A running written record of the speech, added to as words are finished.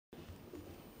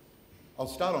I'll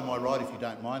start on my right if you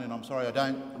don't mind, and I'm sorry I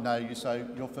don't know you, so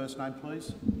your first name,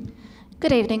 please?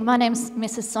 Good evening. My name's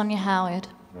Mrs. Sonia Howard.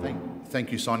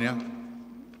 Thank you, Sonia.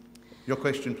 Your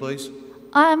question, please.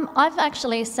 I've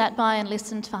actually sat by and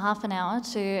listened for half an hour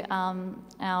to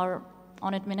our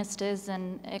honoured ministers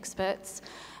and experts.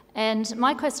 And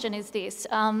my question is this.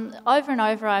 Over and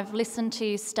over, I've listened to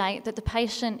you state that the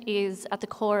patient is at the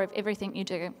core of everything you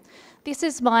do. This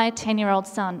is my 10-year-old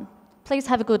son. Please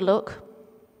have a good look.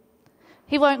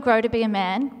 He won't grow to be a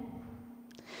man.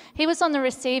 He was on the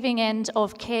receiving end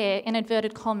of care, in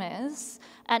inverted commas,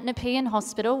 at Nepean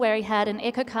Hospital, where he had an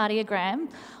echocardiogram.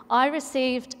 I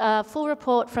received a full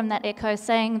report from that echo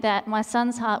saying that my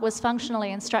son's heart was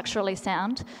functionally and structurally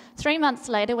sound. 3 months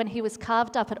later, when he was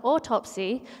carved up at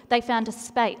autopsy, they found a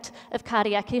spate of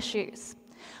cardiac issues.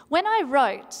 When I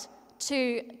wrote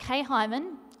to Kay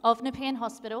Hyman of Nepean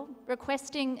Hospital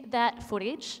requesting that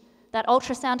footage, that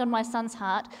ultrasound on my son's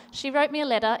heart, she wrote me a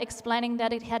letter explaining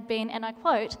that it had been, and I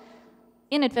quote,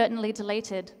 inadvertently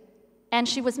deleted, and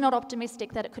she was not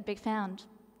optimistic that it could be found.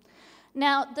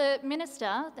 Now, the Minister,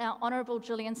 our Honourable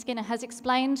Jillian Skinner, has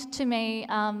explained to me,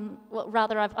 well,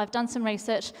 rather I've done some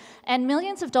research, and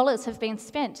millions of dollars have been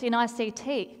spent in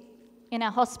ICT in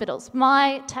our hospitals.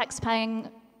 My tax-paying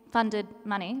funded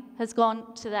money has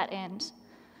gone to that end.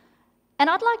 And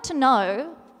I'd like to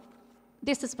know,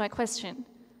 this is my question,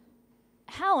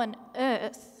 how on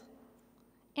earth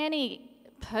any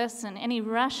person, any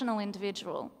rational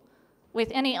individual with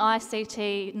any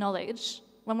ICT knowledge,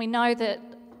 when we know that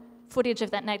footage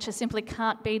of that nature simply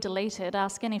can't be deleted,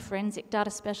 ask any forensic data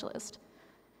specialist,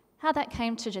 how that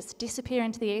came to just disappear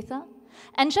into the ether?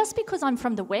 And just because I'm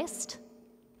from the West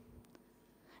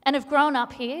and have grown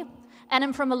up here and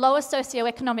am from a lower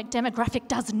socioeconomic demographic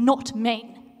does not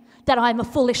mean that I'm a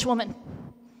foolish woman.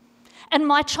 And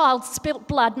my child's spilt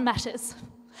blood matters.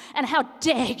 And how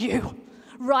dare you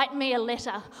write me a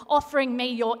letter offering me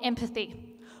your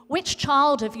empathy? Which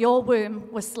child of your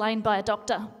womb was slain by a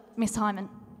doctor, Miss Hyman?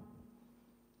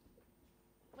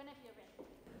 Whenever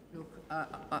you're ready.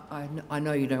 Look, I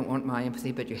know you don't want my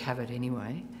empathy, but you have it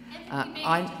anyway. Empathy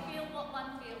means to feel what one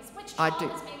feels. Which child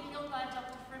has been killed by a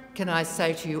doctor from... Can I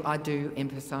say to you, I do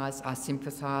empathise, I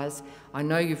sympathise. I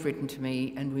know you've written to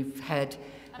me and we've had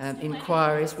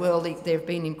inquiries. Well, there have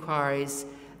been inquiries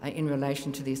in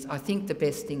relation to this. I think the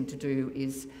best thing to do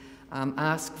is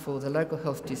ask for the local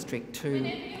health district to...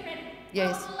 Whenever you're ready.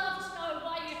 Yes. I would love to know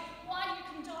why you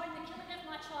condone the killing of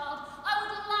my child. I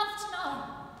would love to know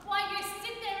why you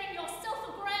sit there in your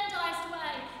self-aggrandised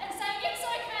way and say, it's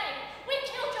okay, we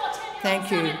killed your 10-year-old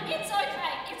Thank you. son, and it's okay.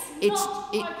 It's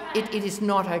not okay. It is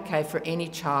not okay for any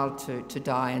child to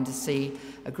die and to see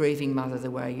a grieving mother the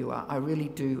way you are. I really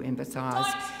do empathise.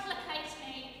 Don't placate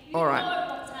me. You All right.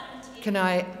 know what's happened here. Can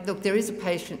I... Look, there is a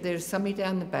patient, there is somebody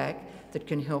down the back that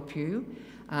can help you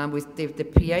with the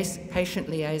patient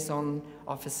liaison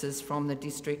officers from the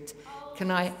district. Can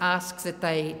I ask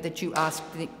that you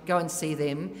go and see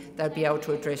them? They'll be able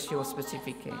to address your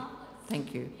specific care.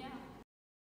 Thank you.